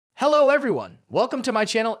Hello everyone, welcome to my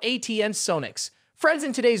channel ATN SoNiX. Friends,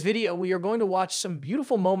 in today's video we are going to watch some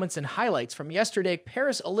beautiful moments and highlights from yesterday's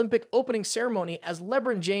Paris Olympic opening ceremony as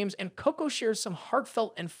Lebron James and Coco shared some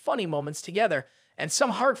heartfelt and funny moments together, and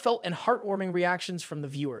some heartfelt and heartwarming reactions from the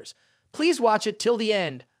viewers. Please watch it till the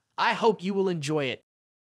end. I hope you will enjoy it.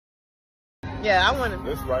 Yeah, I want to.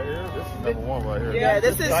 This right here, this is number one right here. Yeah,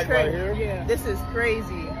 this is crazy. Right here. Yeah. This is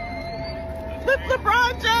crazy. With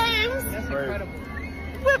LeBron James. That's incredible.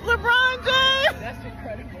 With LeBron James. That's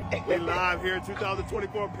incredible. We live here in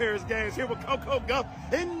 2024 Paris Games here with Coco Guff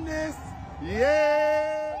in this.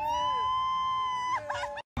 Yeah.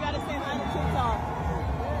 You gotta say hi to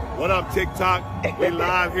TikTok. What up, TikTok? We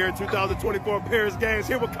live here in 2024 Paris Games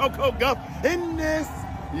here with Coco Guff in this.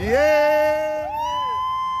 Yeah.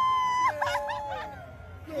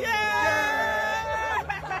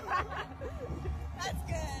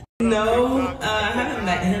 No, I haven't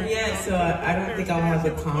met him yet, so I don't think I'll have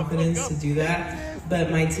the confidence to do that.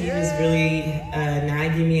 But my team is really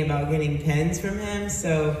nagging me about getting pens from him,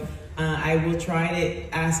 so I will try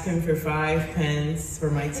to ask him for 5 pens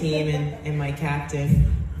for my team and my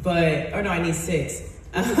captain. But, oh no, I need 6.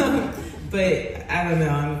 But I don't know,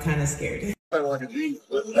 I'm kind of scared.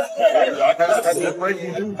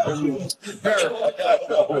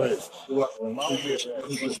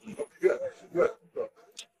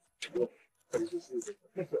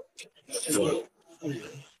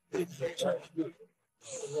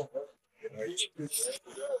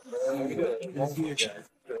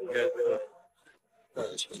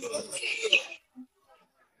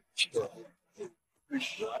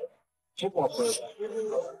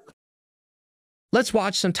 Let's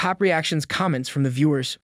watch some top reactions comments from the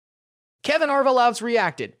viewers. Kevin Arvalovs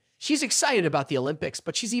reacted. She's excited about the Olympics,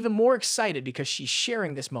 but she's even more excited because she's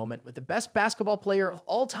sharing this moment with the best basketball player of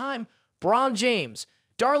all time, LeBron James.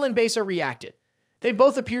 Darlin Besa reacted. They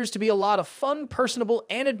both appears to be a lot of fun, personable,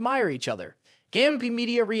 and admire each other. Gampi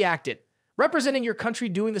Media reacted. Representing your country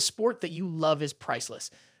doing the sport that you love is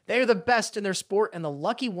priceless. They are the best in their sport and the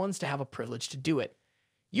lucky ones to have a privilege to do it.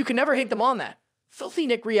 You can never hate them on that. Filthy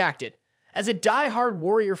Nick reacted. As a die-hard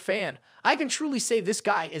Warrior fan, I can truly say this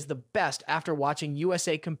guy is the best after watching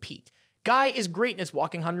USA compete. Guy is greatness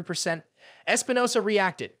walking 100%. Espinosa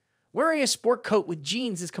reacted. Wearing a sport coat with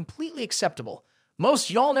jeans is completely acceptable. Most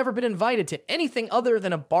y'all never been invited to anything other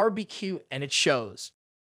than a barbecue, and it shows.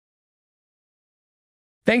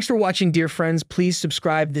 Thanks for watching, dear friends. Please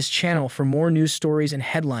subscribe this channel for more news stories and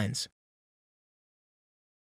headlines.